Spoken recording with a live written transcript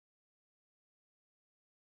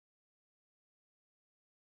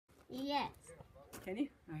Yes. Can you?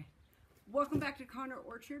 All right. Welcome back to Connor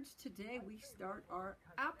Orchards. Today we start our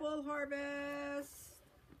apple harvest.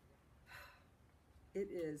 It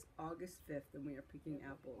is August 5th and we are picking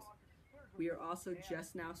apples. We are also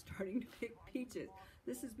just now starting to pick peaches.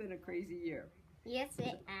 This has been a crazy year. Yes,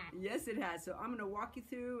 it has. Yes, it has. So I'm going to walk you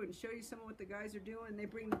through and show you some of what the guys are doing. They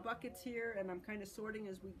bring the buckets here and I'm kind of sorting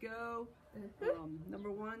as we go.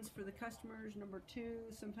 Number one's for the customers. Number two,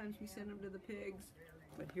 sometimes we send them to the pigs.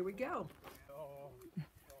 But here we go.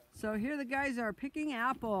 So here the guys are picking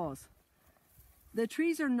apples. The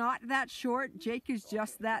trees are not that short. Jake is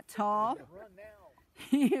just that tall.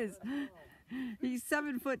 He's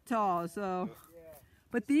 7 foot tall. So,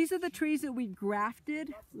 but these are the trees that we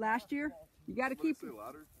grafted last year. You got to keep. Say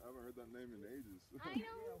ladder? I haven't heard that name in ages. I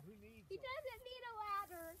know. He doesn't need a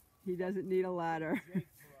ladder. He doesn't need a ladder.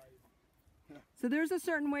 So there's a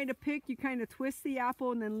certain way to pick. You kind of twist the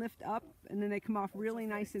apple and then lift up, and then they come off really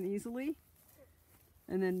nice and easily.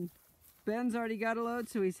 And then Ben's already got a load,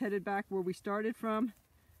 so he's headed back where we started from.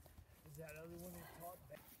 Is that other one that taught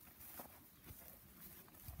back?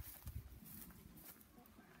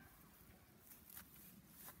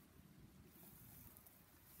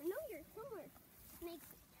 I know your swimmer makes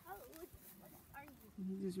toes. What are you?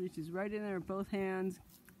 He just reaches right in there with both hands.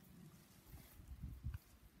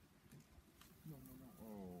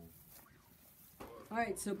 All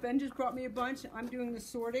right, so Ben just brought me a bunch. I'm doing the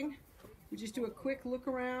sorting. We just do a quick look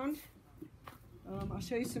around. I'll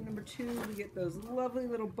show you some number two. We get those lovely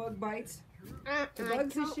little bug bites. The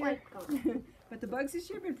bugs this year, but the bugs this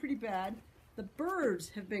year have been pretty bad. The birds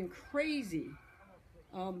have been crazy.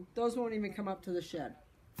 Those won't even come up to the shed.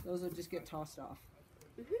 Those will just get tossed off.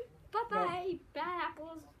 Bye-bye, bad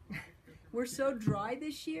apples. We're so dry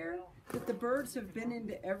this year that the birds have been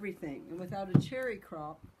into everything. And without a cherry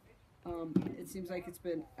crop, it seems like it's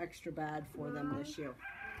been extra bad for them this year.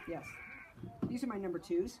 Yes. These are my number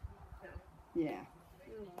twos. Yeah.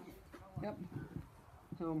 Yep.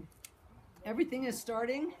 Everything is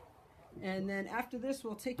starting. And then after this,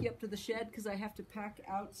 we'll take you up to the shed because I have to pack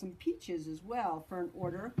out some peaches as well for an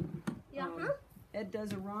order. Yeah. Ed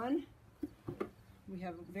does a run. We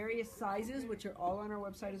have various sizes, which are all on our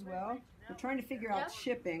website as well. We're trying to figure out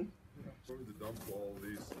shipping. Where would the dump all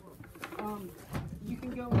these? You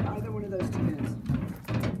can go with either one of those two bins.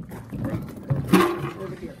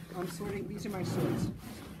 Over here. I'm sorting. These are my sorts.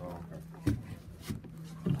 Oh, okay.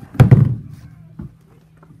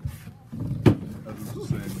 That's the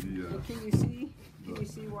same. And can you see? Can you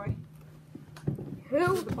see why?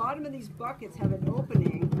 So the bottom of these buckets have an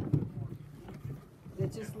opening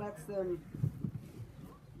that just lets them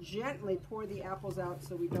gently pour the apples out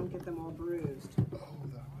so we don't get them all bruised. Oh,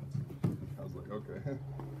 that one. I was like, okay.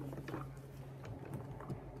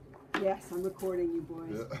 Yes, I'm recording you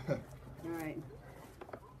boys. Yeah. All right.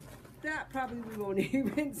 That probably we won't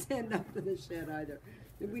even send up to the shed either.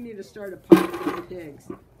 We need to start a pot for the pigs.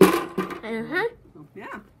 Uh-huh. Oh,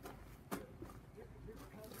 yeah.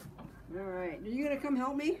 All right. Are you going to come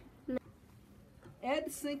help me?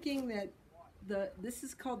 Ed's thinking that this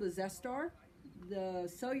is called the Zestar. The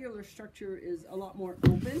cellular structure is a lot more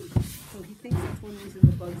open, so he thinks that's one reason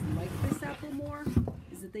the bugs like this apple more,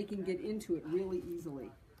 is that they can get into it really easily.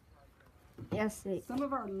 Yes, Some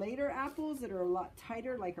of our later apples that are a lot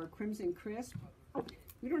tighter, like our Crimson Crisp,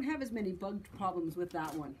 we don't have as many bug problems with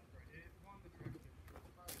that one.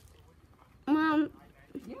 Mom,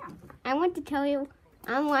 Yeah. I want to tell you,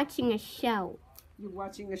 I'm watching a show. You're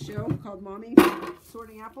watching a show called Mommy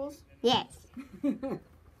Sorting Apples? Yes.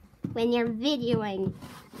 When you're videoing.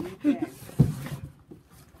 Okay.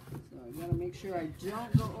 So I gotta make sure I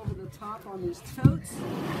don't go over the top on these totes.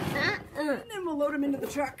 And then we'll load them into the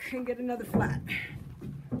truck and get another flat.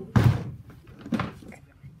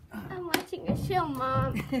 I'm watching a show,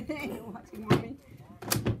 Mom. You're watching Mommy?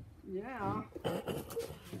 Yeah. That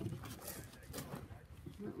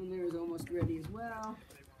one there is almost ready as well.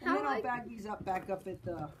 And then I'll bag these up back up at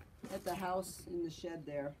the house in the shed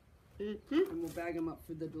there. And we'll bag them up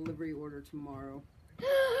for the delivery order tomorrow.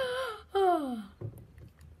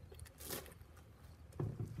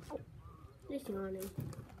 Just yawning.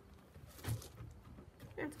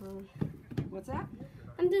 That's all. What's that?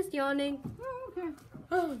 I'm just yawning. Oh, okay.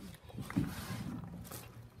 Oh.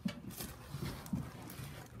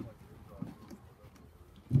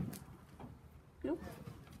 Nope.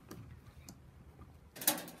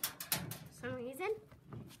 For some reason.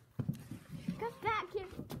 Get back here.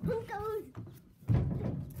 Who goes?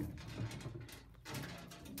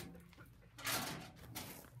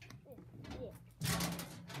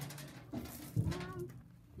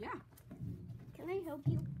 Yeah. Can I help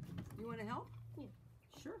you? You want to help? Yeah.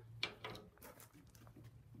 Sure.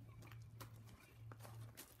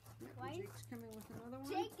 Why? Jake's coming with another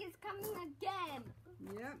one. Jake is coming again.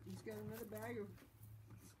 Yep, he's got another bag of.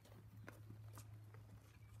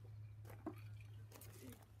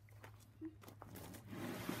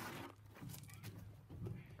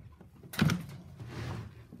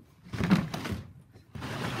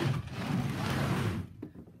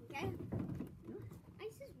 Okay.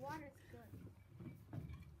 Ice's water's good.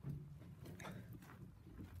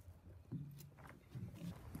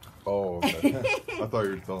 Oh, okay. I thought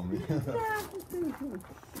you were telling me.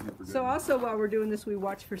 So also while we're doing this, we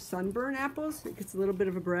watch for sunburn apples. It gets a little bit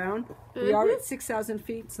of a brown. We are at 6,000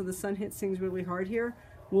 feet, so the sun hits things really hard here.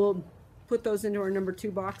 We'll put those into our number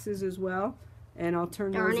 2 boxes as well, and I'll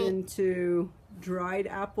turn Darn those it. into dried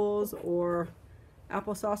apples or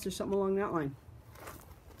applesauce or something along that line.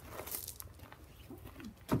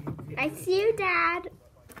 I see you, Dad.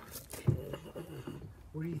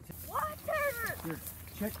 What do you think? Water.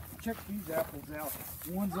 Here, check these apples out.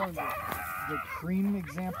 One's on the cream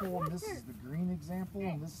example, and this is the green example,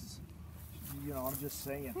 and this is, you know, I'm just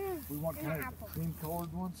saying, we want kind of the cream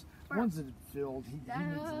colored ones. Ones that are filled, he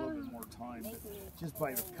needs a little bit more time, but just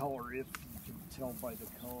by the color, if you can tell by the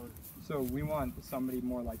color. So we want somebody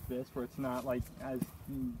more like this, where it's not like as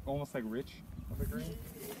almost like rich of a green.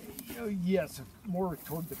 Yes, more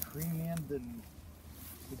toward the cream end than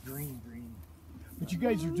the green. But you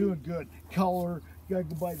guys are doing good. Color, you gotta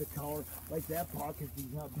go by the color. Like that pocket, if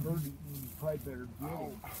he's not bird eating, you probably better get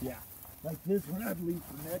it. Yeah. Like this one, I'd leave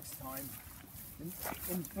for next time. And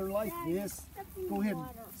if they're like this, go ahead and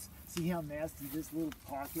see how nasty this little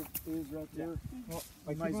pocket is right there. Well, I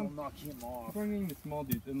like might as keep well on- knock him off. keep on getting the small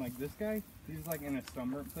dudes, and like this guy, he's like in a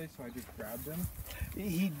summer place, so I just grabbed him.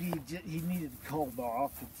 He needed called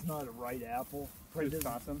off. It's not a right apple. Probably Just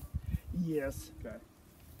doesn't- toss him. Yes. Okay.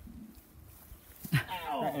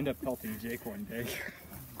 I end up pelting Jake one day.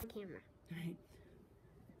 Camera. Right.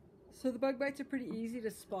 So the bug bites are pretty easy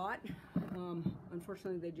to spot.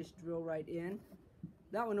 Unfortunately, they just drill right in.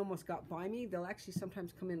 That one almost got by me. They'll actually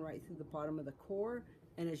sometimes come in right through the bottom of the core,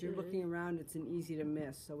 and as you're looking around, it's an easy to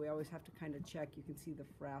miss. So we always have to kind of check. You can see the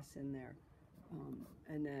frass in there.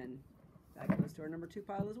 And then that goes to our number 2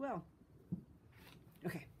 pile as well.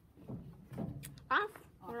 Okay. Off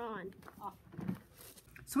or on?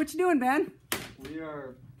 So what you doing, Ben? We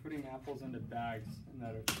are putting apples into bags and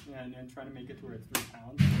then trying to make it to where it's 3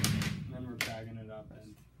 pounds, and then we're bagging it up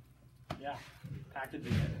and yeah,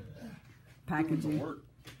 packaging it. Packaging. Work.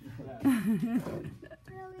 Yeah.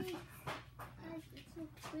 Really? It's so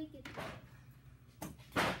quick at this.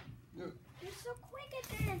 Yeah. You're so quick at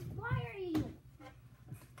this. Why are you?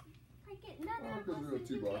 I get none Oh, of because we us. got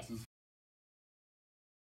 2 boxes.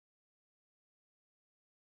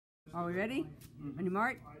 Are we ready? On your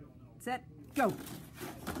mark, set, go.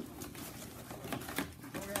 Oh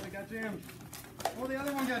god, it got jammed. Oh, the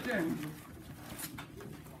other one got jammed.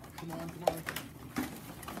 Come on.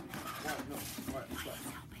 Quiet, no. Quiet, stop.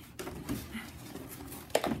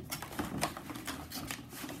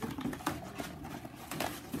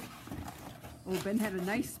 Oh, Ben had a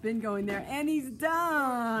nice spin going there, and he's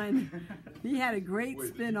done. He had a great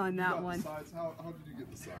Wait, spin on you that got one. The sides? How did you get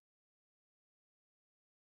the sides?